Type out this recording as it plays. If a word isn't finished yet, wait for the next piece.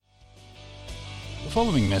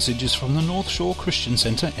following message is from the North Shore Christian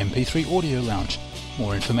Centre MP3 Audio Lounge.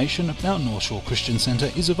 More information about North Shore Christian Centre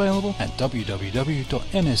is available at www.nscc.org.au.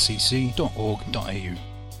 I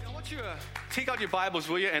want you to take out your Bibles,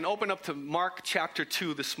 will you, and open up to Mark chapter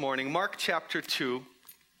 2 this morning. Mark chapter 2.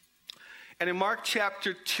 And in Mark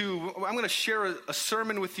chapter 2, I'm going to share a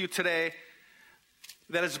sermon with you today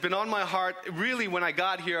that has been on my heart. Really, when I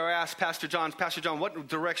got here, I asked Pastor John, what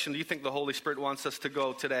direction do you think the Holy Spirit wants us to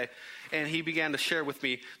go today? And he began to share with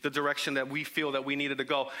me the direction that we feel that we needed to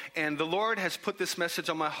go. And the Lord has put this message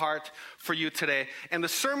on my heart for you today. And the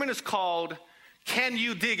sermon is called, Can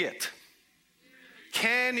You Dig It?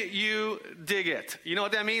 Can you dig it? You know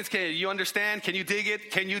what that means? Can you understand? Can you dig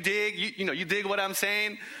it? Can you dig? You dig what I'm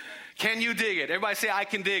saying? Can you dig it? Everybody say, I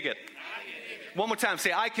can dig it. I can dig it. One more time,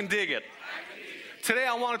 say, I can dig it. Today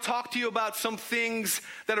I want to talk to you about some things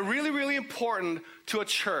that are really, really important to a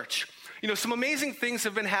church. Some amazing things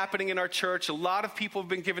have been happening in our church. A lot of people have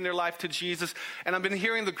been giving their life to Jesus. And I've been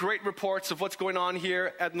hearing the great reports of what's going on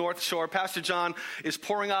here at North Shore. Pastor John is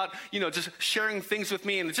pouring out, just sharing things with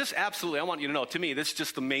me. And it's just absolutely, I want you to know, to me, this is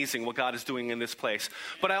just amazing what God is doing in this place.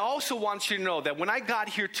 But I also want you to know that when I got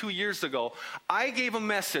here 2 years ago, I gave a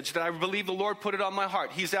message that I believe the Lord put it on my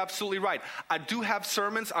heart. He's absolutely right. I do have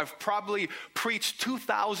sermons. I've probably preached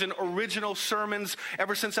 2,000 original sermons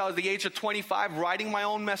ever since I was the age of 25, writing my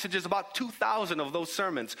own messages, about 2,000 of those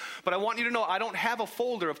sermons. But I want you to know I don't have a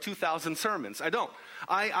folder of 2,000 sermons. I don't.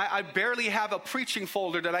 I barely have a preaching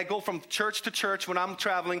folder that I go from church to church when I'm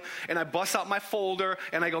traveling, and I bust out my folder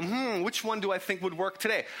and I go, which one do I think would work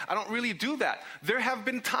today? I don't really do that. There have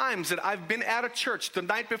been times that I've been at a church the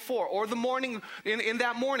night before or the morning, in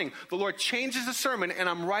that morning, the Lord changes the sermon and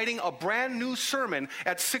I'm writing a brand new sermon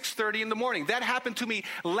at 6:30 in the morning. That happened to me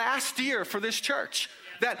last year for this church.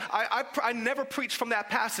 That I never preached from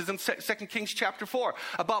that passage in 2 Kings chapter 4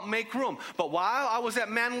 about make room. But while I was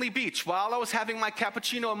at Manly Beach, while I was having my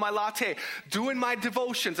cappuccino and my latte, doing my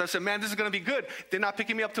devotions, I said, man, this is going to be good. They're not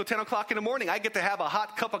picking me up till 10 o'clock in the morning. I get to have a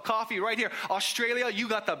hot cup of coffee right here. Australia, you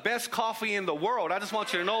got the best coffee in the world. I just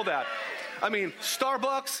want you to know that. I mean,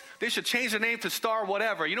 Starbucks, they should change the name to Star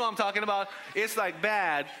whatever. You know what I'm talking about? It's like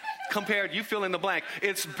bad compared, you fill in the blank.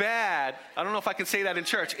 It's bad. I don't know if I can say that in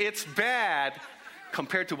church. It's bad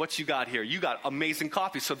compared to what you got here. You got amazing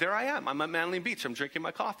coffee. So there I am. I'm at Manly Beach. I'm drinking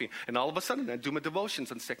my coffee. And all of a sudden, I do my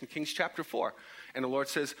devotions on 2 Kings chapter 4. And the Lord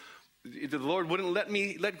says, the Lord wouldn't let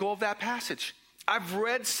me let go of that passage. I've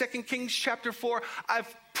read 2 Kings chapter 4.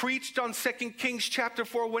 I've preached on 2 Kings chapter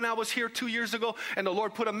 4 when I was here 2 years ago. And the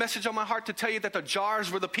Lord put a message on my heart to tell you that the jars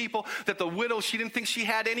were the people, that the widow, she didn't think she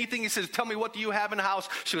had anything. He says, tell me, what do you have in the house?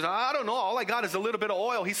 She goes, I don't know. All I got is a little bit of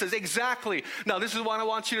oil. He says, exactly. Now, this is what I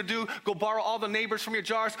want you to do. Go borrow all the neighbors from your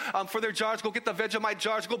jars, for their jars. Go get the Vegemite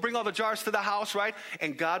jars. Go bring all the jars to the house, right?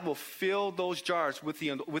 And God will fill those jars with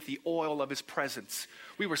the oil of his presence.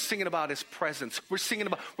 We were singing about his presence. We're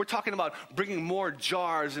talking about bringing more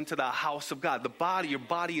jars into the house of God. Your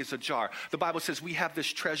body is a jar. The Bible says we have this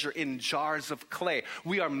treasure in jars of clay.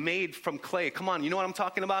 We are made from clay. Come on, you know what I'm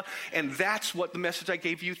talking about? And that's what the message I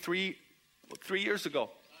gave you 3 years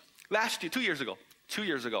ago. 2 years ago.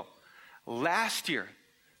 Last year,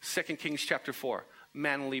 2 Kings chapter 4,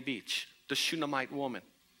 Manly Beach, the Shunammite woman.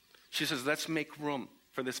 She says, let's make room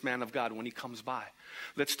for this man of God when he comes by.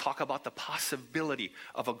 Let's talk about the possibility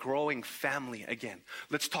of a growing family again.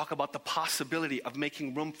 Let's talk about the possibility of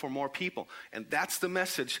making room for more people. And that's the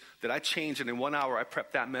message that I changed, and in 1 hour I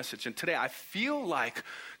prepped that message. And today I feel like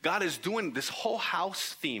God is doing this whole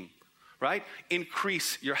house theme. Right?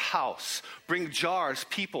 Increase your house. Bring jars,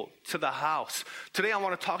 people to the house. Today I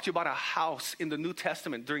want to talk to you about a house in the New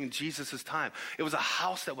Testament during Jesus' time. It was a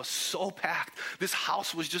house that was so packed. This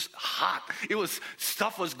house was just hot.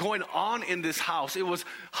 Stuff was going on in this house. It was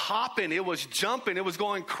hopping. It was jumping. It was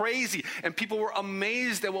going crazy. And people were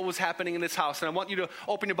amazed at what was happening in this house. And I want you to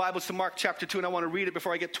open your Bibles to Mark chapter 2, and I want to read it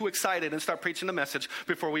before I get too excited and start preaching the message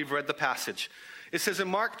before we've read the passage. It says in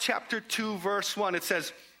Mark chapter 2, verse 1, it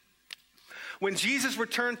says, when Jesus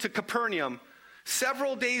returned to Capernaum,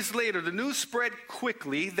 several days later, the news spread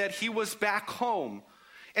quickly that he was back home.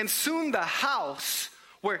 And soon the house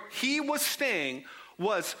where he was staying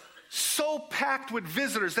was so packed with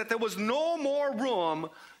visitors that there was no more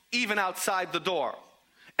room even outside the door.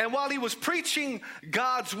 And while he was preaching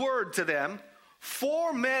God's word to them,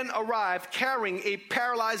 4 men arrived carrying a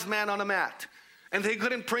paralyzed man on a mat. And they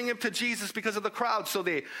couldn't bring him to Jesus because of the crowd, so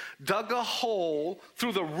they dug a hole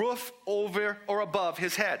through the roof over or above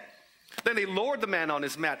his head. Then they lowered the man on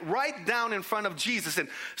his mat right down in front of Jesus. And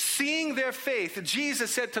seeing their faith,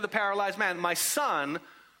 Jesus said to the paralyzed man, my son,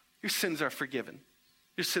 your sins are forgiven.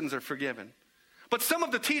 Your sins are forgiven. But some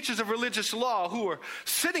of the teachers of religious law who were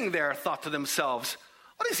sitting there thought to themselves,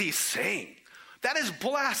 what is he saying? That is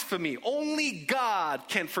blasphemy. Only God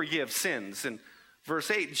can forgive sins. And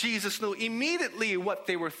verse 8, Jesus knew immediately what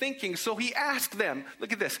they were thinking, so he asked them,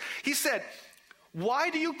 look at this. He said, why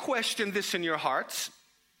do you question this in your hearts?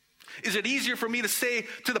 Is it easier for me to say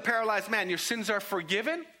to the paralyzed man, your sins are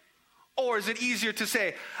forgiven? Or is it easier to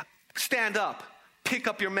say, stand up, pick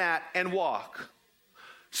up your mat, and walk?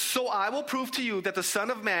 So I will prove to you that the Son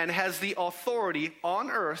of Man has the authority on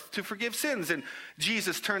earth to forgive sins. And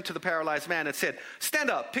Jesus turned to the paralyzed man and said, stand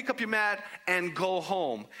up, pick up your mat, and go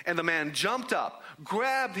home. And the man jumped up,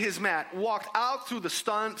 grabbed his mat, walked out through the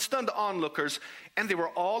stunned onlookers, and they were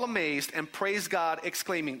all amazed and praised God,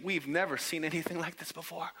 exclaiming, we've never seen anything like this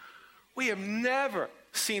before. We have never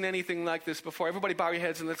seen anything like this before. Everybody bow your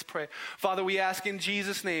heads and let's pray. Father, we ask in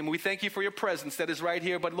Jesus' name, we thank you for your presence that is right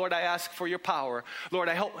here, but Lord, I ask for your power. Lord,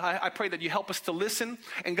 I pray that you help us to listen,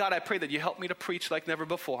 and God, I pray that you help me to preach like never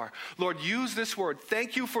before. Lord, use this word.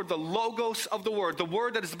 Thank you for the logos of the word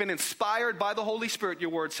that has been inspired by the Holy Spirit, your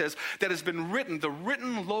word says, that has been written, the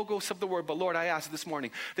written logos of the word. But Lord, I ask this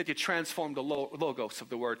morning that you transform the logos of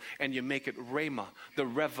the word and you make it rhema, the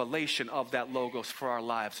revelation of that logos for our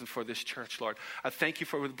lives and for this church, Lord. I thank you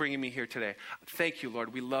for bringing me here today. Thank you,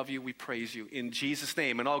 Lord. We love you. We praise you. In Jesus'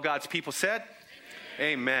 name. And all God's people said,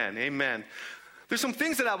 amen. Amen. There's some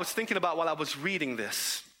things that I was thinking about while I was reading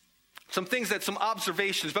this. Some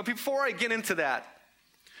observations. But before I get into that,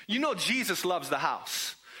 you know Jesus loves the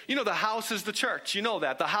house. You know the house is the church. You know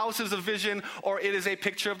that. The house is a vision or it is a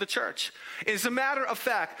picture of the church. As a matter of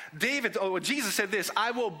fact, Jesus said this, I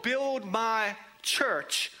will build my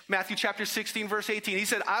church. Matthew chapter 16 verse 18. He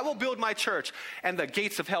said, I will build my church and the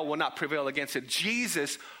gates of hell will not prevail against it.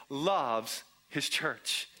 Jesus loves his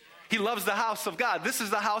church. He loves the house of God. This is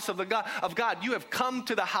the house of God. You have come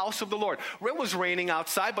to the house of the Lord. It was raining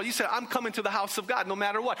outside, but you said, I'm coming to the house of God no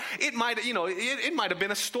matter what. It might have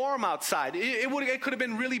been a storm outside. It could have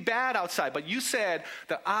been really bad outside, but you said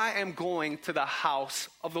that I am going to the house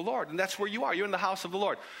of the Lord. And that's where you are. You're in the house of the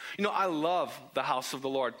Lord. You know, I love the house of the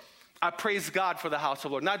Lord. I praise God for the house of the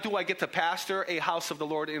Lord. Not do I get to pastor a house of the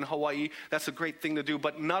Lord in Hawaii. That's a great thing to do.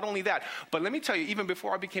 But not only that, but let me tell you, even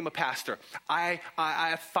before I became a pastor, I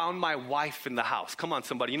found my wife in the house. Come on,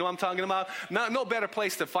 somebody. You know what I'm talking about? No better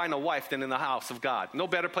place to find a wife than in the house of God. No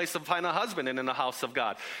better place to find a husband than in the house of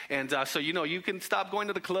God. And so, you know, you can stop going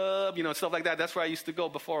to the club, you know, stuff like that. That's where I used to go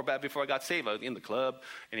before I got saved. I was in the club.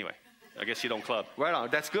 Anyway. I guess you don't club. Right on.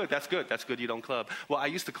 That's good. You don't club. Well, I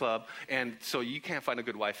used to club, and so you can't find a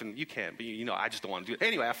good wife, and you can, but you know, I just don't want to do it.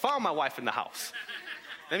 Anyway, I found my wife in the house.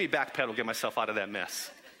 Let me backpedal, get myself out of that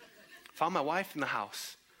mess. Found my wife in the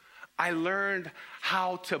house. I learned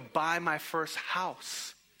how to buy my first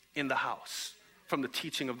house in the house from the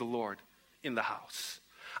teaching of the Lord in the house.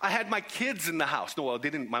 I had my kids in the house. No, well,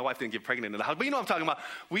 my wife didn't get pregnant in the house, but you know what I'm talking about.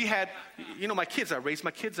 We had, you know, my kids. I raised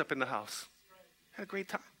my kids up in the house. Had a great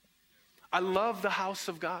time. I love the house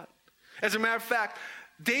of God. As a matter of fact,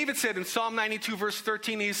 David said in Psalm 92 verse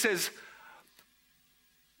 13, he says,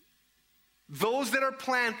 those that are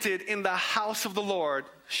planted in the house of the Lord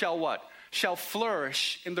shall what? Shall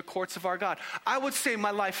flourish in the courts of our God. I would say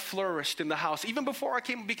my life flourished in the house. Even before I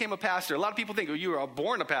became a pastor. A lot of people think, oh, you were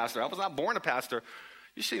born a pastor. I was not born a pastor.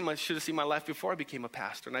 You should have seen my life before I became a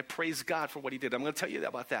pastor. And I praise God for what he did. I'm going to tell you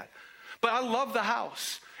about that. But I love the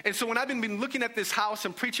house. And so when I've been looking at this house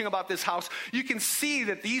and preaching about this house, you can see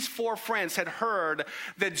that these four friends had heard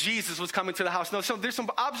that Jesus was coming to the house. Now, so there's some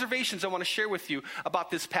observations I want to share with you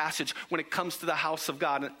about this passage when it comes to the house of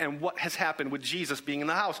God and what has happened with Jesus being in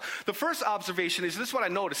the house. The first observation is, this is what I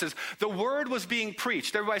noticed, is the word was being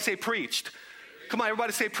preached. Everybody say preached. Come on,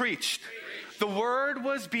 everybody say preached. The word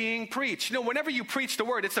was being preached. You know, whenever you preach the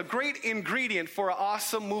word, it's a great ingredient for an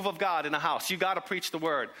awesome move of God in a house. You got to preach the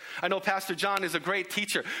word. I know Pastor John is a great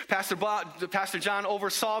teacher. Pastor John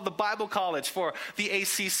oversaw the Bible college for the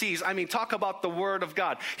ACCs. I mean, talk about the word of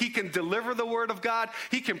God. He can deliver the word of God.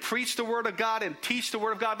 He can preach the word of God and teach the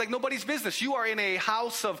word of God like nobody's business. You are in a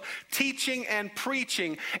house of teaching and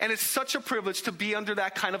preaching, and it's such a privilege to be under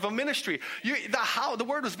that kind of a ministry. The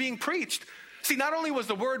word was being preached. See, not only was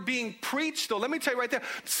the word being preached, though, let me tell you right there.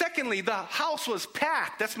 Secondly, the house was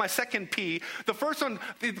packed. That's my second P. The first one,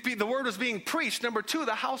 the word was being preached. Number two,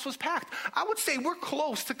 the house was packed. I would say we're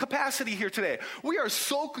close to capacity here today. You are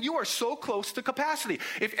so close to capacity.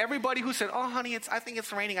 If everybody who said, oh, honey, I think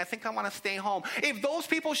it's raining. I think I want to stay home. If those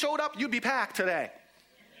people showed up, you'd be packed today.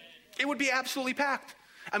 It would be absolutely packed.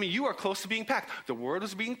 I mean, you are close to being packed. The word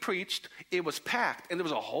was being preached. It was packed. And there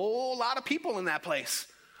was a whole lot of people in that place.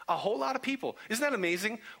 A whole lot of people. Isn't that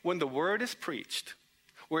amazing? When the word is preached,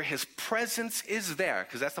 where his presence is there,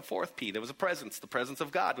 because that's the fourth P. There was a presence. The presence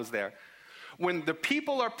of God was there. When the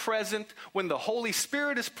people are present, when the Holy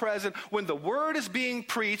Spirit is present, when the word is being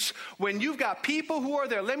preached, when you've got people who are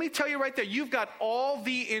there, let me tell you right there, you've got all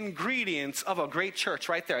the ingredients of a great church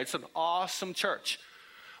right there. It's an awesome church.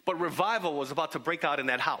 But revival was about to break out in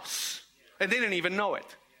that house. And they didn't even know it.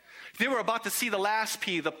 They were about to see the last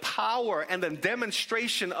P, the power and the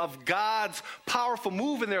demonstration of God's powerful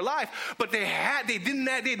move in their life. But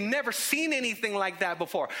they'd never seen anything like that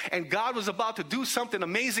before. And God was about to do something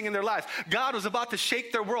amazing in their lives. God was about to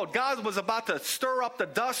shake their world. God was about to stir up the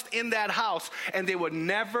dust in that house. And they would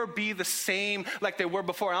never be the same like they were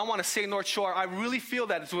before. And I want to say, North Shore, I really feel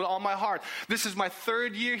that. It's with all my heart. This is my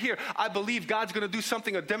third year here. I believe God's going to do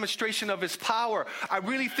something, a demonstration of his power. I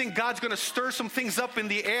really think God's going to stir some things up in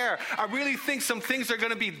the air. I really think some things are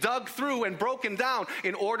going to be dug through and broken down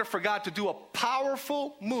in order for God to do a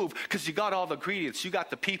powerful move, because you got all the ingredients. You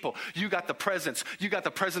got the people. You got the presence. You got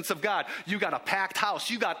the presence of God. You got a packed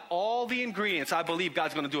house. You got all the ingredients. I believe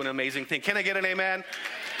God's going to do an amazing thing. Can I get an amen?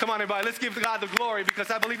 Come on, everybody. Let's give God the glory,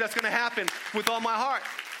 because I believe that's going to happen with all my heart.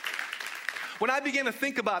 When I begin to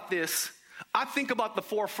think about this, I think about the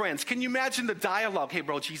four friends. Can you imagine the dialogue? Hey,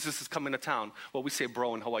 bro, Jesus is coming to town. Well, we say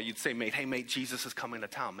bro in Hawaii. You'd say mate. Hey, mate, Jesus is coming to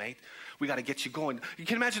town, mate. We got to get you going. You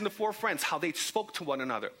can imagine the four friends, how they spoke to one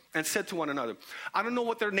another and said to one another. I don't know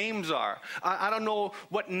what their names are. I don't know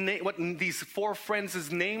what these four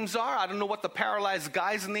friends' names are. I don't know what the paralyzed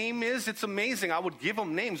guy's name is. It's amazing. I would give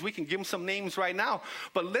them names. We can give them some names right now.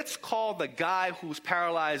 But let's call the guy who's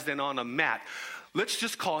paralyzed and on a mat. Let's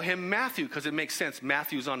just call him Matthew, because it makes sense.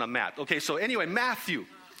 Matthew's on a mat. Okay, so anyway, Matthew.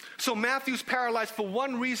 So Matthew's paralyzed for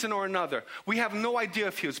one reason or another. We have no idea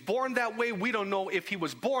if he was born that way. We don't know if he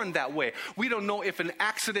was born that way. We don't know if an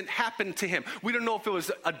accident happened to him. We don't know if it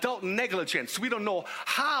was adult negligence. We don't know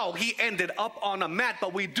how he ended up on a mat.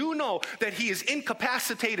 But we do know that he is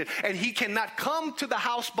incapacitated and he cannot come to the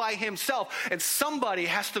house by himself. And somebody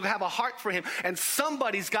has to have a heart for him. And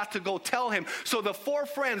somebody's got to go tell him. So the four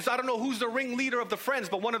friends, I don't know who's the ringleader of the friends,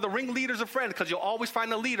 but one of the ringleaders of friends, because you'll always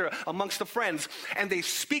find a leader amongst the friends. And they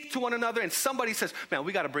speak to one another, and somebody says, man,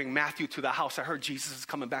 we got to bring Matthew to the house. I heard Jesus is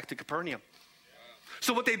coming back to Capernaum.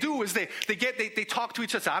 So what they do is they talk to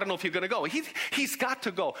each other. I don't know if you're going to go. He's got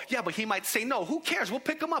to go. Yeah, but he might say no. Who cares? We'll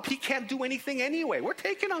pick him up. He can't do anything anyway. We're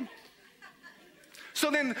taking him.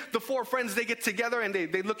 So then the four friends, they get together and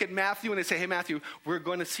they look at Matthew and they say, hey, Matthew, we're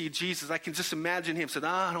going to see Jesus. I can just imagine him saying,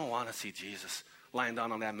 I don't want to see Jesus lying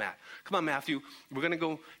down on that mat. Come on, Matthew, we're going to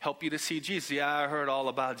go help you to see Jesus. Yeah, I heard all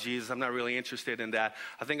about Jesus. I'm not really interested in that.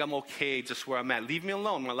 I think I'm okay just where I'm at. Leave me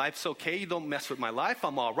alone. My life's okay. You don't mess with my life.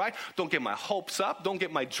 I'm all right. Don't get my hopes up. Don't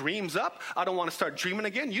get my dreams up. I don't want to start dreaming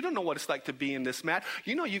again. You don't know what it's like to be in this mat.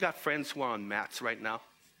 You know you got friends who are on mats right now.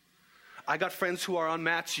 I got friends who are on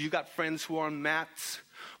mats. You got friends who are on mats.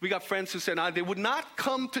 We got friends who said they would not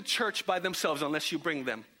come to church by themselves unless you bring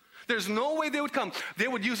them. There's no way they would come. They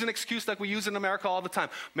would use an excuse like we use in America all the time.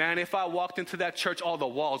 Man, if I walked into that church, all the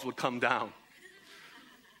walls would come down.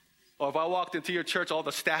 Or if I walked into your church, all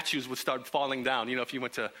the statues would start falling down. You know, if you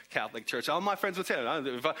went to Catholic church. All my friends would say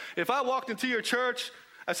that. If I walked into your church,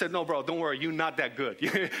 I said, no, bro, don't worry. You're not that good.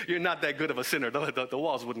 You're not that good of a sinner. The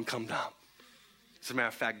walls wouldn't come down. As a matter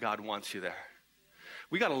of fact, God wants you there.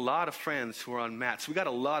 We got a lot of friends who are on mats. We got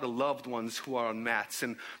a lot of loved ones who are on mats.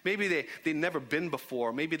 And maybe they've never been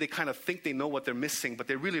before. Maybe they kind of think they know what they're missing, but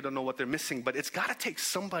they really don't know what they're missing. But it's got to take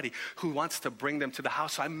somebody who wants to bring them to the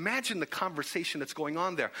house. So I imagine the conversation that's going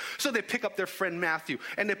on there. So they pick up their friend Matthew,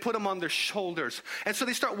 and they put him on their shoulders. And so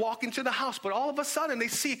they start walking to the house. But all of a sudden they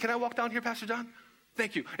see, can I walk down here, Pastor John?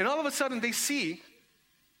 Thank you. And all of a sudden they see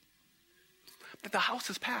that the house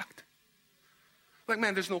is packed. Like,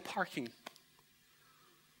 man, there's no parking.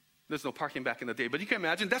 There's no parking back in the day. But you can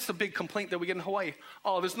imagine, that's the big complaint that we get in Hawaii.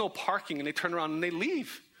 Oh, there's no parking. And they turn around and they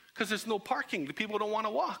leave because there's no parking. The people don't want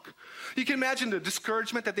to walk. You can imagine the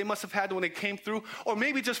discouragement that they must have had when they came through. Or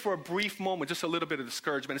maybe just for a brief moment, just a little bit of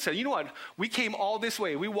discouragement. And said, you know what? We came all this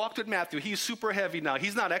way. We walked with Matthew. He's super heavy now.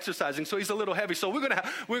 He's not exercising, so he's a little heavy. So we're going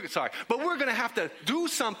to have to do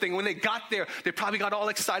something. When they got there, they probably got all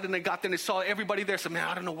excited and they got there and they saw everybody there. Said, man,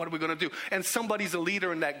 I don't know what are we going to do. And somebody's a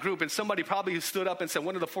leader in that group. And somebody probably stood up and said,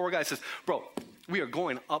 one of the four guys says, bro, we are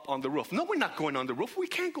going up on the roof. No, we're not going on the roof. We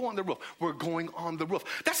can't go on the roof. We're going on the roof.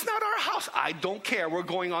 That's not our house. I don't care. We're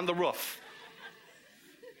going on the roof.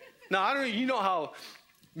 Now, you know how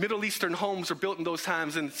Middle Eastern homes are built in those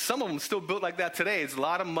times, and some of them still built like that today. It's a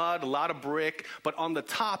lot of mud, a lot of brick, but on the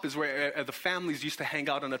top is where the families used to hang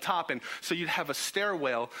out on the top. And so you'd have a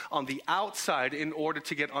stairwell on the outside in order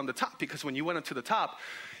to get on the top, because when you went up to the top,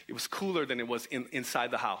 it was cooler than it was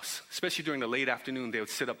inside the house. Especially during the late afternoon, they would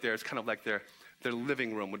sit up there. It's kind of like their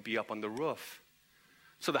living room would be up on the roof.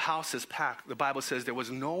 So the house is packed. The Bible says there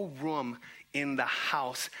was no room in the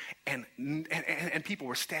house, and people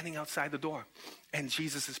were standing outside the door. And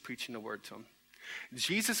Jesus is preaching the word to them.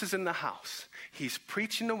 Jesus is in the house. He's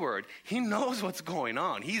preaching the word. He knows what's going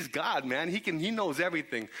on. He's God, man. He knows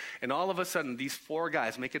everything. And all of a sudden, these 4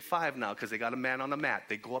 guys, make it 5 now because they got a man on a mat.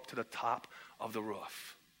 They go up to the top of the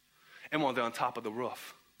roof. And while they're on top of the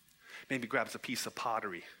roof, maybe grabs a piece of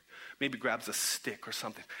pottery, maybe grabs a stick or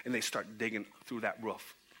something, and they start digging through that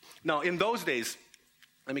roof. Now, in those days,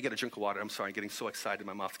 let me get a drink of water. I'm sorry, I'm getting so excited.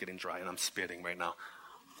 My mouth's getting dry and I'm spitting right now.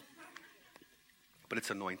 But it's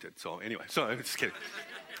anointed, so anyway, so I'm just kidding.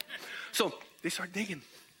 So they start digging.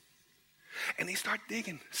 And they start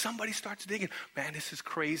digging. Somebody starts digging. Man, this is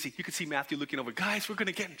crazy. You can see Matthew looking over. Guys, we're going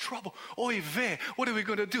to get in trouble. Oy vey. What are we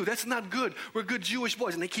going to do? That's not good. We're good Jewish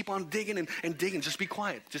boys. And they keep on digging and digging. Just be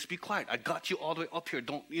quiet. Just be quiet. I got you all the way up here.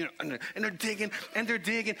 Don't, and they're digging and they're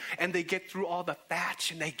digging. And they get through all the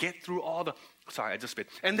thatch. And they get through all the, sorry, I just spit.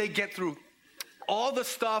 And they get through all the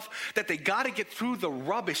stuff that they got to get through, the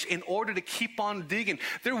rubbish, in order to keep on digging.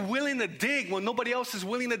 They're willing to dig when nobody else is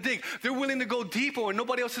willing to dig. They're willing to go deeper when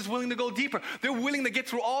nobody else is willing to go deeper. They're willing to get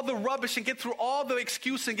through all the rubbish and get through all the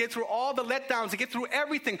excuses and get through all the letdowns and get through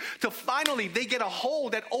everything till finally they get a hole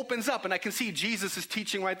that opens up. And I can see Jesus is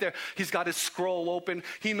teaching right there. He's got his scroll open.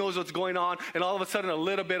 He knows what's going on. And all of a sudden a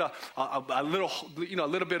little bit of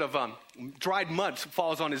dried mud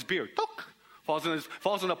falls on his beard. Tuk.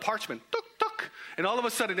 Falls on a parchment. Tuk, tuk. And all of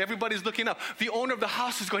a sudden, everybody's looking up. The owner of the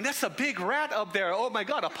house is going, that's a big rat up there. Oh my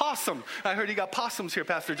God, a possum. I heard you got possums here,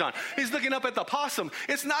 Pastor John. He's looking up at the possum.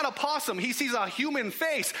 It's not a possum. He sees a human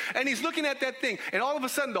face, and he's looking at that thing. And all of a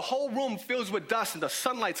sudden, the whole room fills with dust, and the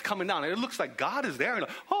sunlight's coming down. And it looks like God is there. And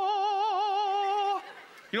oh,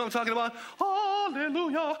 you know what I'm talking about?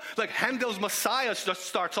 Hallelujah. Like Handel's Messiah just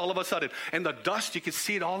starts all of a sudden. And the dust, you can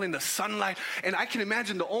see it all in the sunlight. And I can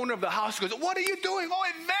imagine the owner of the house goes, what are you doing? Oh,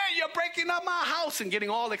 in there, you're breaking up my house. And getting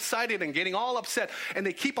all excited and getting all upset. And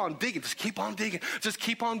they keep on digging. Just keep on digging. Just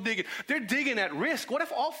keep on digging. They're digging at risk. What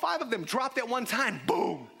if all 5 of them dropped at one time?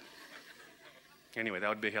 Boom. Anyway, that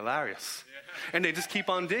would be hilarious. And they just keep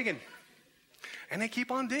on digging. And they keep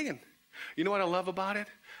on digging. You know what I love about it?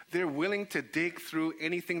 They're willing to dig through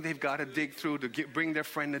anything they've got to dig through to bring their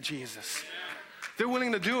friend to Jesus. They're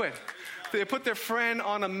willing to do it. They put their friend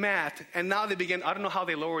on a mat, and now they begin. I don't know how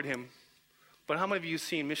they lowered him, but how many of you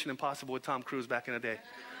seen Mission Impossible with Tom Cruise back in the day?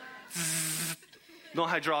 No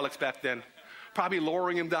hydraulics back then. Probably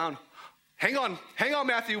lowering him down. Hang on,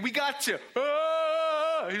 Matthew, we got you.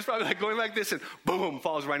 Ah! He's probably like going like this, and boom,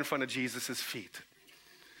 falls right in front of Jesus' feet.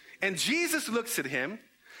 And Jesus looks at him.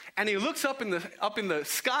 And he looks up in the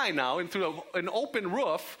sky now, and through an open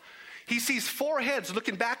roof, he sees 4 heads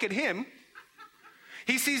looking back at him.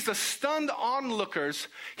 He sees the stunned onlookers.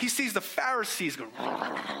 He sees the Pharisees going,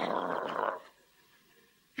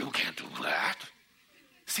 you can't do that.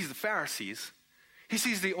 He sees the Pharisees. He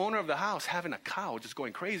sees the owner of the house having a cow just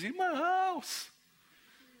going crazy, in my house.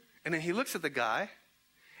 And then he looks at the guy,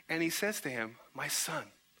 and he says to him, my son,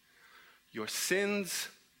 your sins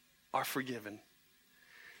are forgiven.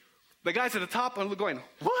 The guys at the top are going,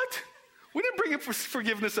 what? We didn't bring him for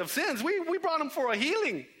forgiveness of sins. We brought him for a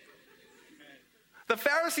healing. The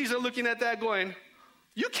Pharisees are looking at that going,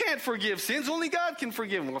 you can't forgive sins. Only God can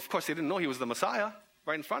forgive them. Well, of course, they didn't know he was the Messiah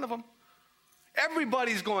right in front of them.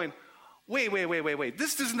 Everybody's going, wait.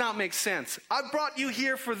 This does not make sense. I brought you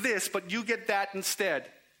here for this, but you get that instead.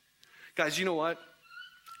 Guys, you know what?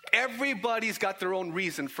 Everybody's got their own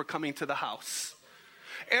reason for coming to the house.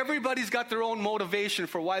 Everybody's got their own motivation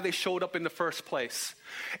for why they showed up in the first place.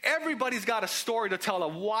 Everybody's got a story to tell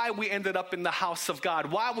of why we ended up in the house of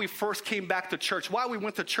God, why we first came back to church, why we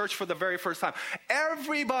went to church for the very first time.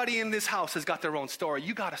 Everybody in this house has got their own story.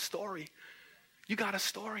 You got a story. You got a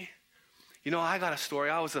story. You know, I got a story.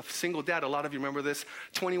 I was a single dad. A lot of you remember this.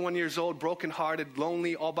 21 years old, brokenhearted,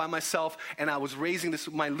 lonely, all by myself. And I was raising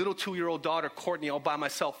my little 2-year-old daughter, Courtney, all by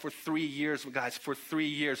myself for 3 years, guys, for 3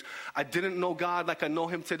 years. I didn't know God like I know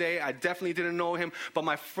him today. I definitely didn't know him. But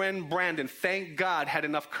my friend Brandon, thank God, had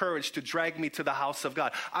enough courage to drag me to the house of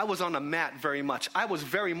God. I was on a mat very much. I was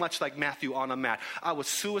very much like Matthew on a mat. I was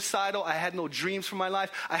suicidal. I had no dreams for my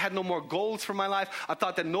life. I had no more goals for my life. I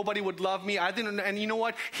thought that nobody would love me. And you know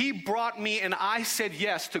what? He brought me me, and I said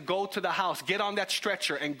yes to go to the house, get on that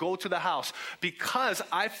stretcher and go to the house, because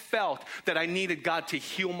I felt that I needed God to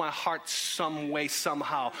heal my heart some way,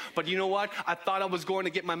 somehow. But you know what? I thought I was going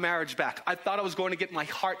to get my marriage back. I thought I was going to get my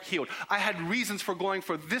heart healed. I had reasons for going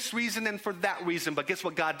for this reason and for that reason, but guess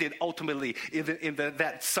what God did ultimately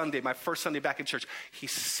that Sunday, my first Sunday back in church? He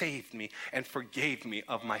saved me and forgave me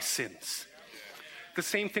of my sins. The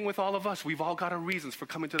same thing with all of us. We've all got our reasons for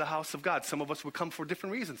coming to the house of God. Some of us would come for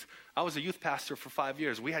different reasons. I was a youth pastor for 5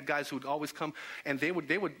 years. We had guys who would always come, and they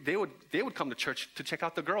would come to church to check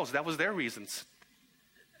out the girls. That was their reasons.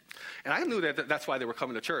 And I knew that's why they were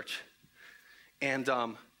coming to church. And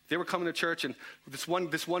they were coming to church, and this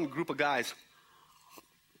one group of guys,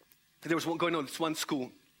 there was going to this one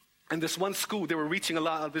school. And this one school,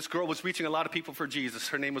 this girl was reaching a lot of people for Jesus.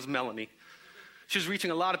 Her name was Melanie. She was reaching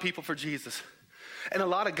a lot of people for Jesus. And a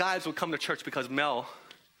lot of guys would come to church because Mel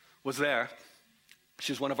was there.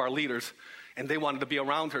 She was one of our leaders, and they wanted to be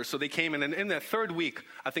around her. So they came in, and in that third week,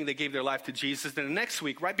 I think they gave their life to Jesus. Then the next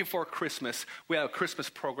week, right before Christmas, we had a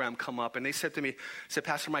Christmas program come up, and they said to me,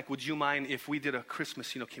 Pastor Mike, would you mind if we did a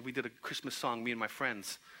Christmas, we did a Christmas song, me and my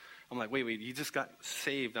friends? I'm like, wait, you just got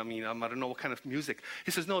saved. I mean, I don't know what kind of music.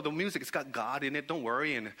 He says, no, the music, it's got God in it. Don't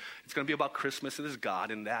worry. And it's going to be about Christmas, and there's God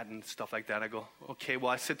in that and stuff like that. I go, okay. Well,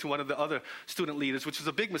 I said to one of the other student leaders, which was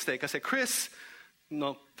a big mistake. I said, Chris,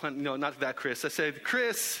 no, not that Chris. I said,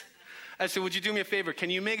 Chris, would you do me a favor? Can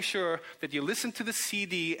you make sure that you listen to the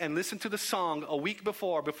CD and listen to the song a week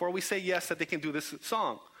before we say yes that they can do this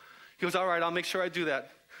song? He goes, all right, I'll make sure I do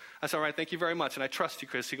that. I said, all right, thank you very much. And I trust you,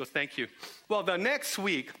 Chris. He goes, thank you. Well, the next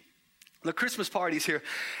week, the Christmas party's here,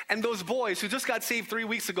 and those boys who just got saved 3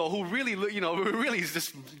 weeks ago, who really is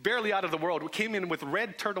just barely out of the world, came in with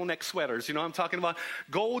red turtleneck sweaters, I'm talking about,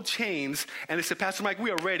 gold chains, and they said, Pastor Mike,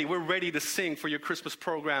 we're ready to sing for your Christmas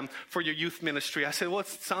program, for your youth ministry. I said, well, it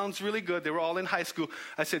sounds really good. They were all in high school.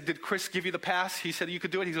 I said, did Chris give you the pass? He said, you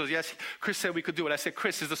could do it. He goes, yes. Chris said we could do it. I said,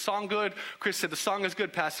 Chris, is the song good? Chris said, the song is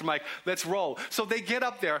good, Pastor Mike. Let's roll. So they get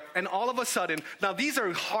up there, and all of a sudden, now these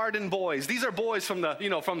are hardened boys. These are boys from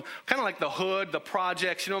from kind of like the hood, the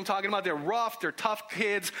projects, what I'm talking about? They're rough, they're tough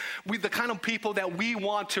kids, the kind of people that we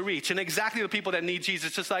want to reach, and exactly the people that need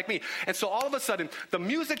Jesus, just like me. And so all of a sudden, the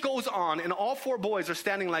music goes on, and all four boys are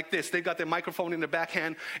standing like this. They've got their microphone in their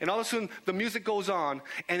backhand, and all of a sudden, the music goes on,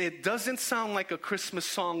 and it doesn't sound like a Christmas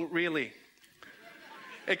song, really.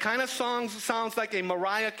 It kind of sounds like a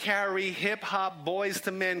Mariah Carey, hip-hop, Boys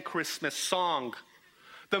to Men Christmas song.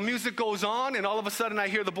 The music goes on, and all of a sudden, I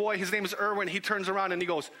hear the boy, his name is Erwin, he turns around and he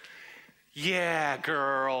goes, yeah,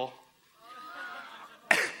 girl.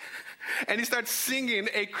 And he starts singing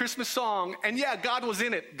a Christmas song. And yeah, God was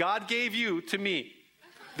in it. God gave you to me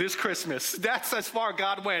this Christmas. That's as far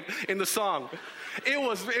God went in the song. It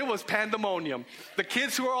was pandemonium. The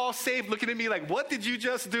kids who are all saved looking at me like, what did you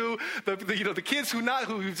just do? The kids who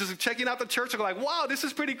just checking out the church are like, wow, this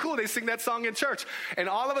is pretty cool. They sing that song in church. And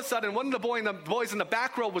all of a sudden, one of the boys in the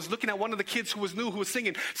back row was looking at one of the kids who was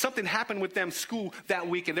singing. Something happened with them school that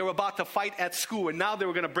week, and they were about to fight at school, and now they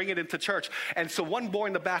were going to bring it into church. And so one boy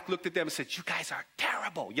in the back looked at them and said, you guys are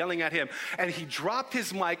terrible, yelling at him. And he dropped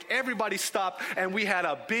his mic. Everybody stopped, and we had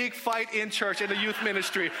a big fight in church in the youth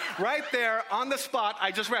ministry. Right there on the spot, I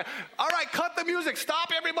just ran, all right, cut the music, stop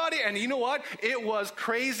everybody. And you know what? It was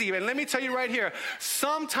crazy. And let me tell you right here,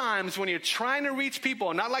 sometimes when you're trying to reach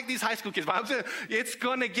people, not like these high school kids, but I'm saying it's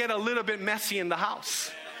going to get a little bit messy in the house.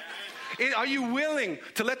 Are you willing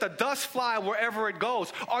to let the dust fly wherever it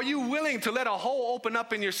goes? Are you willing to let a hole open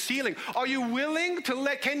up in your ceiling? Are you willing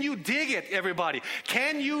to can you dig it, everybody?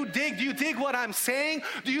 Can you dig? Do you dig what I'm saying?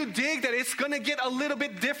 Do you dig that it's going to get a little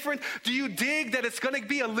bit different? Do you dig that it's going to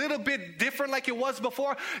be a little bit different like it was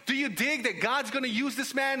before? Do you dig that God's going to use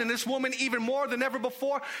this man and this woman even more than ever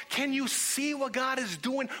before? Can you see what God is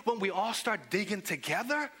doing when we all start digging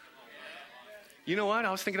together? You know what?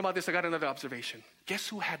 I was thinking about this. I got another observation. Guess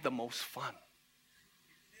who had the most fun?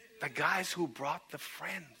 The guys who brought the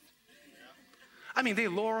friend. I mean, they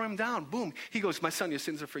lower him down. Boom. He goes, my son, your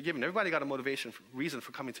sins are forgiven. Everybody got a reason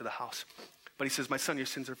for coming to the house. But he says, my son, your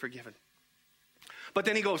sins are forgiven. But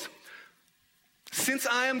then he goes, since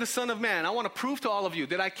I am the Son of Man, I want to prove to all of you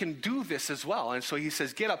that I can do this as well. And so he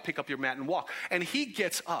says, get up, pick up your mat, and walk. And he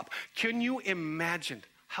gets up. Can you imagine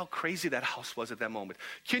how crazy that house was at that moment?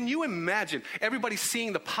 Can you imagine everybody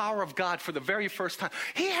seeing the power of God for the very first time?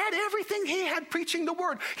 He had everything. He had preaching the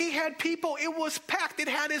word. He had people. It was packed. It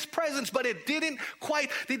had his presence, but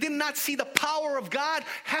they did not see the power of God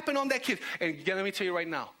happen on that kid. And let me tell you right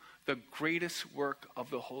now, the greatest work of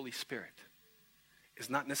the Holy Spirit is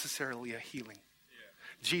not necessarily a healing.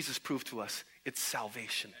 Jesus proved to us it's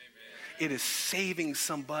salvation. It is saving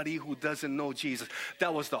somebody who doesn't know Jesus.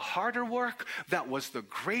 That was the harder work. That was the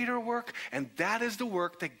greater work. And that is the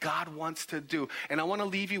work that God wants to do. And I want to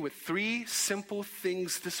leave you with 3 simple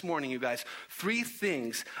things this morning, you guys. 3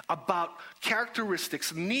 things about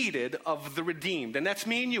characteristics needed of the redeemed. And that's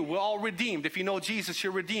me and you. We're all redeemed. If you know Jesus,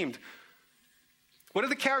 you're redeemed. What are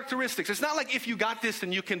the characteristics? It's not like if you got this,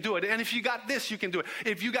 then you can do it. And if you got this, you can do it.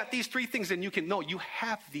 If you got these 3 things, then you can. No, you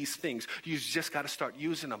have these things. You just got to start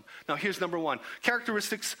using them. Now, here's number 1.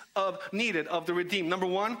 Characteristics needed of the redeemed. Number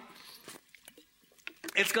 1,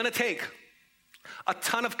 it's going to take a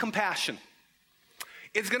ton of compassion.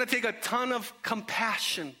 It's going to take a ton of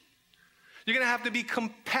compassion. You're going to have to be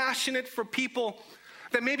compassionate for people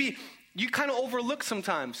that maybe you kind of overlook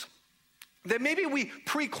sometimes. That maybe we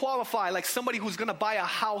pre-qualify, like somebody who's going to buy a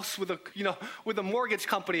house with a mortgage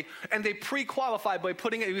company, and they pre-qualify by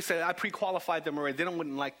putting it. We say, I pre-qualified them already. They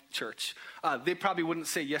wouldn't like church. They probably wouldn't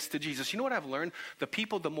say yes to Jesus. You know what I've learned? The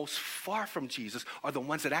people the most far from Jesus are the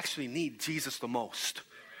ones that actually need Jesus the most.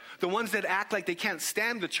 The ones that act like they can't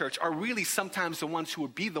stand the church are really sometimes the ones who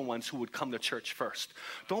would be the ones who would come to church first.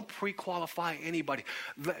 Don't pre-qualify anybody.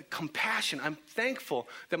 The compassion. I'm thankful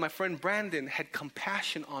that my friend Brandon had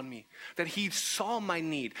compassion on me, that he saw my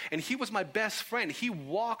need, and he was my best friend. He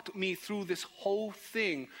walked me through this whole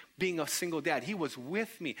thing being a single dad. He was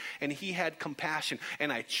with me, and he had compassion,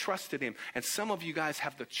 and I trusted him. And some of you guys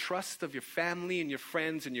have the trust of your family and your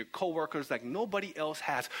friends and your coworkers like nobody else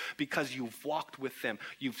has, because you've walked with them,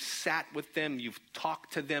 you've sat with them, you've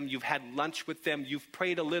talked to them, you've had lunch with them, you've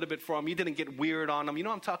prayed a little bit for them, you didn't get weird on them. You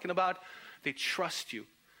know what I'm talking about? They trust you.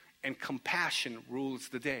 And compassion rules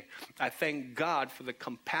the day. I thank God for the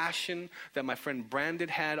compassion that my friend Brandon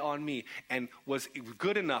had on me and was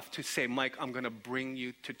good enough to say, Mike, I'm going to bring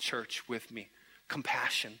you to church with me.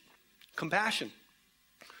 Compassion. Compassion.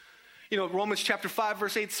 You know, Romans chapter 5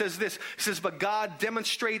 verse 8 says this. It says, but God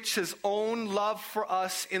demonstrates his own love for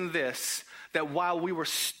us in this, that while we were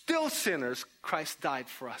still sinners, Christ died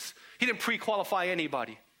for us. He didn't pre-qualify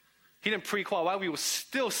anybody. He didn't pre-qualify. While we were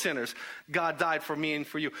still sinners, God died for me and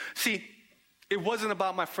for you. See, it wasn't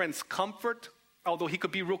about my friend's comfort, although he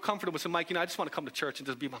could be real comfortable. So, Mike, I just want to come to church and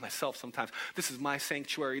just be by myself sometimes. This is my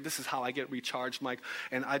sanctuary. This is how I get recharged, Mike.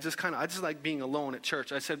 And I just like being alone at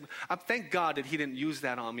church. I said, I thank God that he didn't use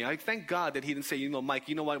that on me. I thank God that he didn't say, Mike,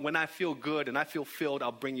 you know what? When I feel good and I feel filled,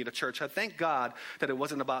 I'll bring you to church. I thank God that it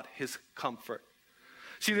wasn't about his comfort.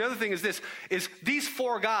 See, the other thing is this, is these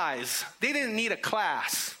 4 guys, they didn't need a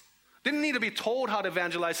class. Didn't need to be told how to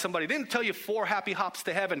evangelize somebody. Didn't tell you 4 happy hops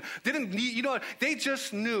to heaven. Didn't need, they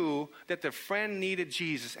just knew that their friend needed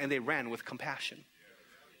Jesus and they ran with compassion.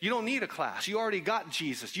 You don't need a class. You already got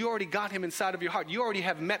Jesus. You already got him inside of your heart. You already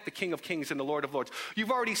have met the King of Kings and the Lord of Lords. You've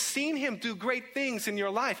already seen him do great things in your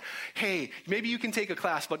life. Hey, maybe you can take a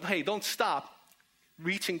class, but hey, don't stop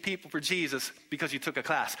reaching people for Jesus because you took a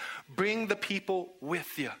class. Bring the people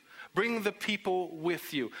with you. Bring the people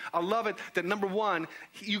with you. I love it that number 1,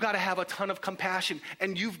 you got to have a ton of compassion,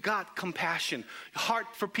 and you've got compassion. Heart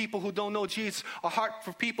for people who don't know Jesus, a heart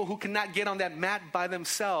for people who cannot get on that mat by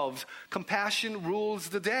themselves. Compassion rules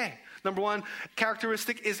the day. Number 1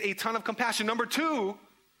 characteristic is a ton of compassion. Number 2,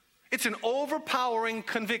 it's an overpowering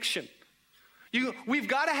conviction. We've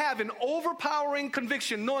got to have an overpowering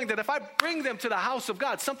conviction, knowing that if I bring them to the house of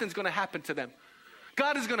God, something's going to happen to them.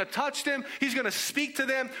 God is going to touch them. He's going to speak to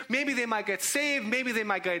them. Maybe they might get saved. Maybe they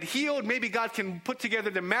might get healed. Maybe God can put together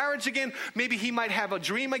their marriage again. Maybe he might have a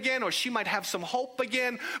dream again, or she might have some hope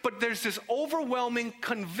again. But there's this overwhelming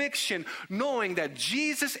conviction knowing that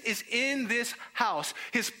Jesus is in this house.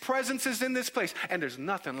 His presence is in this place. And there's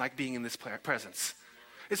nothing like being in this presence.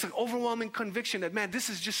 It's an overwhelming conviction that, man, this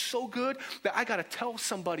is just so good that I got to tell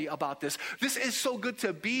somebody about this. This is so good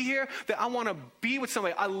to be here that I want to be with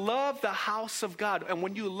somebody. I love the house of God. And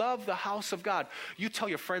when you love the house of God, you tell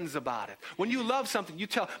your friends about it. When you love something, you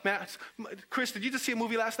tell, man, Chris, did you just see a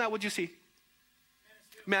movie last night? What'd you see?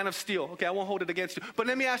 Man of Steel. Okay, I won't hold it against you. But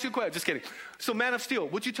let me ask you a question. Just kidding. So Man of Steel,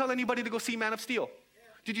 would you tell anybody to go see Man of Steel? Yeah.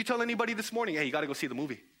 Did you tell anybody this morning, hey, you got to go see the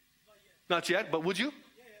movie? Not yet, but would you?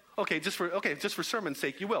 Okay, just for sermon's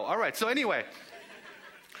sake, you will. All right, so anyway,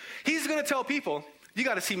 he's going to tell people, you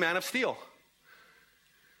got to see Man of Steel.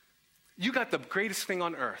 You got the greatest thing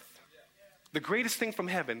on earth, the greatest thing from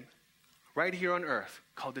heaven, right here on earth,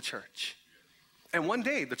 called the church. And one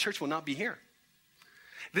day, the church will not be here.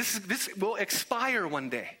 This will expire one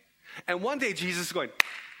day. And one day, Jesus is going,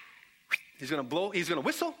 he's going to blow, he's going to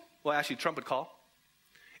whistle, well, actually, trumpet call.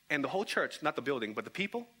 And the whole church, not the building, but the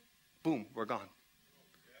people, boom, we're gone.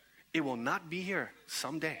 It will not be here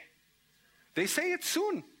someday. They say it's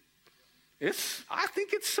soon. I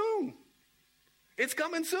think it's soon. It's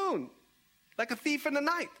coming soon. like a thief in the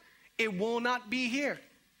night. It will not be here.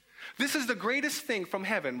 This is the greatest thing from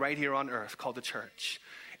heaven right here on earth called the church.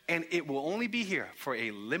 And it will only be here for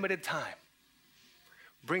a limited time.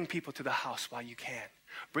 Bring people to the house while you can.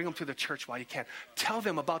 Bring them to the church while you can. Tell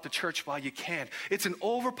them about the church while you can. It's an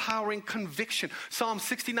overpowering conviction. Psalm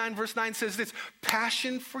 69 verse 9 says this,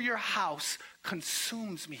 passion for your house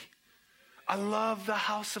consumes me. I love the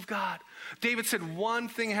house of God. David said, one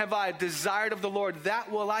thing have I desired of the Lord,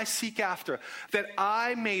 that will I seek after, that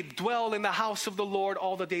I may dwell in the house of the Lord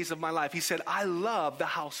all the days of my life. He said, I love the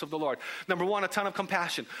house of the Lord. Number one, a ton of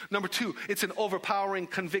compassion. Number two, it's an overpowering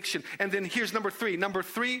conviction. And then here's number three. Number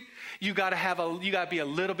three, you gotta be a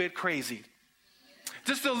little bit crazy.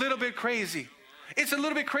 Just a little bit crazy. It's a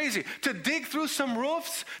little bit crazy to dig through some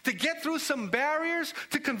roofs, to get through some barriers,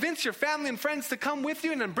 to convince your family and friends to come with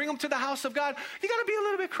you and then bring them to the house of God. You got to be a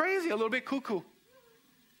little bit crazy, a little bit cuckoo.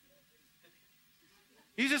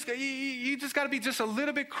 You just got to be just a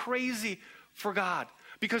little bit crazy for God.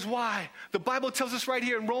 Because why? The Bible tells us right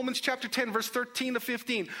here in Romans chapter 10, verse 13 to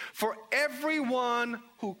 15, for everyone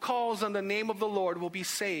who calls on the name of the Lord will be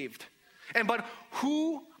saved. But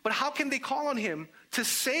how can they call on him to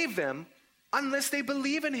save them unless they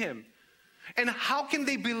believe in him? And how can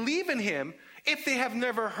they believe in him if they have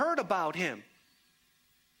never heard about him?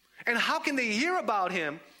 And how can they hear about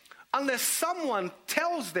him unless someone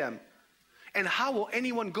tells them? And how will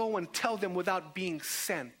anyone go and tell them without being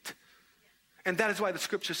sent? And that is why the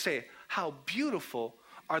scriptures say, how beautiful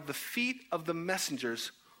are the feet of the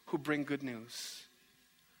messengers who bring good news.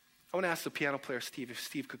 I want to ask the piano player, Steve, if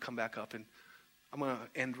Steve could come back up. And I'm going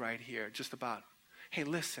to end right here, just about, hey,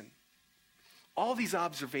 listen. All these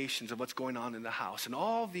observations of what's going on in the house and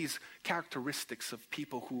all these characteristics of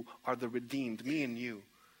people who are the redeemed, me and you,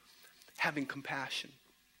 having compassion,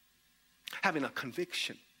 having a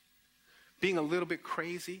conviction, being a little bit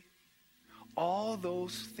crazy, all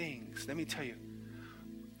those things, let me tell you,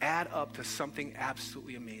 add up to something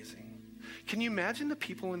absolutely amazing. Can you imagine the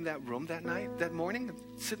people in that room that night, that morning,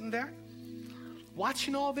 sitting there,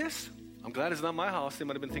 watching all this? I'm glad it's not my house. They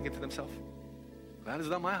might have been thinking to themselves, glad it's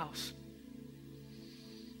not my house.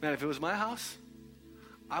 Man, if it was my house,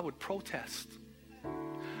 I would protest.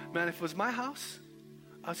 Man, if it was my house,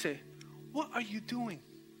 I'd say, what are you doing?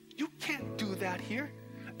 You can't do that here.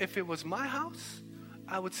 If it was my house,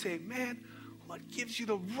 I would say, man, what gives you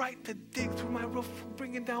the right to dig through my roof,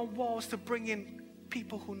 bringing down walls to bring in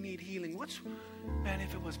people who need healing? Man,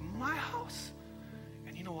 if it was my house,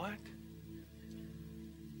 and you know what?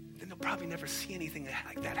 Then they'll probably never see anything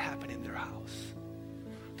like that happen in their house.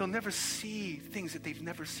 They'll never see things that they've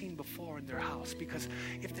never seen before in their house, because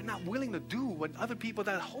if they're not willing to do what other people,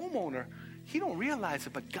 that homeowner, he don't realize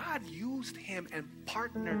it, but God used him and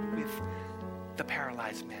partnered with the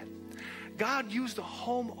paralyzed man. God used the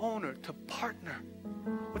homeowner to partner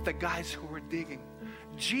with the guys who were digging.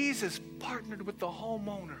 Jesus partnered with the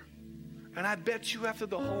homeowner. And I bet you after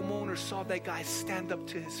the homeowner saw that guy stand up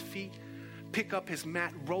to his feet, pick up his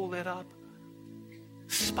mat, roll it up,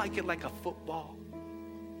 spike it like a football,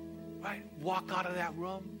 right? Walk out of that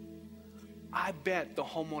room. I bet the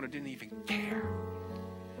homeowner didn't even care.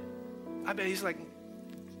 I bet he's like,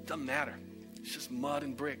 doesn't matter. It's just mud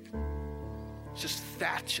and brick. It's just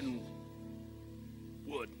thatch and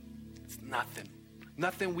wood. It's nothing.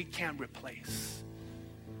 Nothing we can't replace.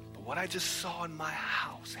 But what I just saw in my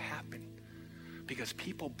house happen because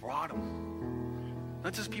people brought them.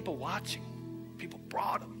 Not just people watching. People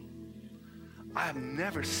brought them. I have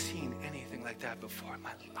never seen anything like that before in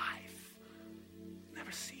my life.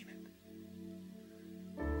 Never seen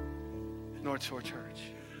it. North Shore Church.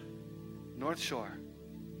 North Shore.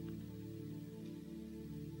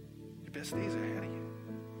 Your best days are ahead of you.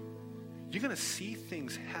 You're going to see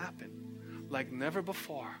things happen like never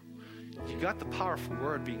before. You got the powerful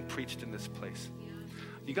word being preached in this place.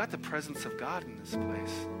 You got the presence of God in this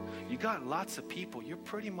place. You got lots of people. You're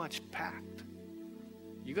pretty much packed.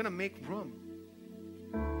 You're going to make room.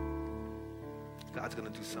 God's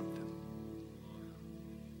going to do something.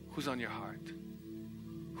 Who's on your heart?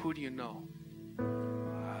 Who do you know?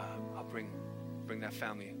 I'll bring that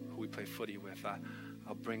family who we play footy with.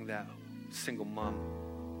 I'll bring that single mom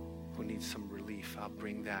who needs some relief. I'll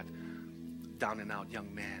bring that down and out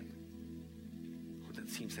young man who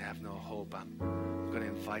seems to have no hope. I'm going to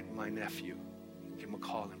invite my nephew, give them a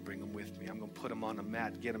call and bring them with me. I'm going to put them on a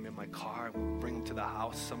mat, get them in my car, I'm going to bring them to the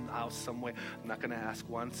house, some way. I'm not going to ask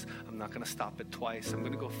once. I'm not going to stop it twice. I'm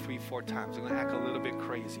going to go 3-4 times. I'm going to act a little bit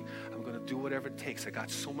crazy. I'm going to do whatever it takes. I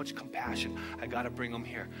got so much compassion. I got to bring them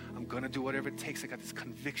here. I'm going to do whatever it takes. I got this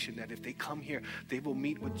conviction that if they come here, they will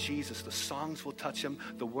meet with Jesus. The songs will touch them.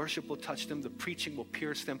 The worship will touch them. The preaching will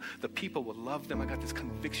pierce them. The people will love them. I got this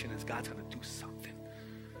conviction that God's going to do something.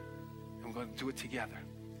 And we're going to do it together.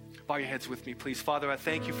 Bow your heads with me, please. Father, I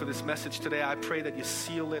thank you for this message today. I pray that you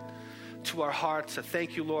seal it to our hearts. I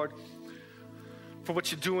thank you, Lord, for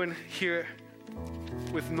what you're doing here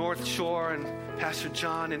with North Shore and Pastor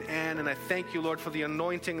John and Ann. And I thank you, Lord, for the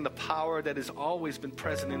anointing and the power that has always been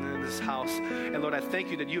present in this house. And Lord, I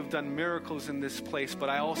thank you that you have done miracles in this place. But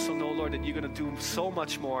I also know, Lord, that you're going to do so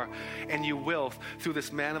much more. And you will through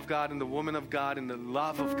this man of God and the woman of God and the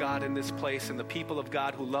love of God in this place and the people of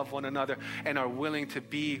God who love one another and are willing to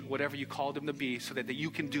be whatever you called them to be so that you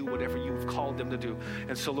can do whatever you've called them to do.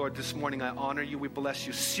 And so, Lord, this morning I honor you. We bless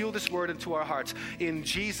you. Seal this word into our hearts. In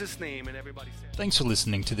Jesus' name. And everybody said. Thanks for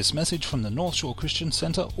listening to this message from the North Shore Christian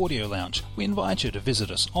Centre Audio Lounge. We invite you to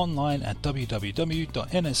visit us online at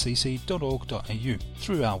www.nscc.org.au.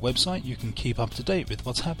 Through our website, you can keep up to date with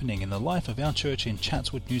what's happening in the life of our church in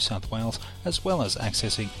Chatswood, New South Wales, as well as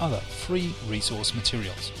accessing other free resource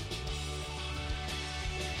materials.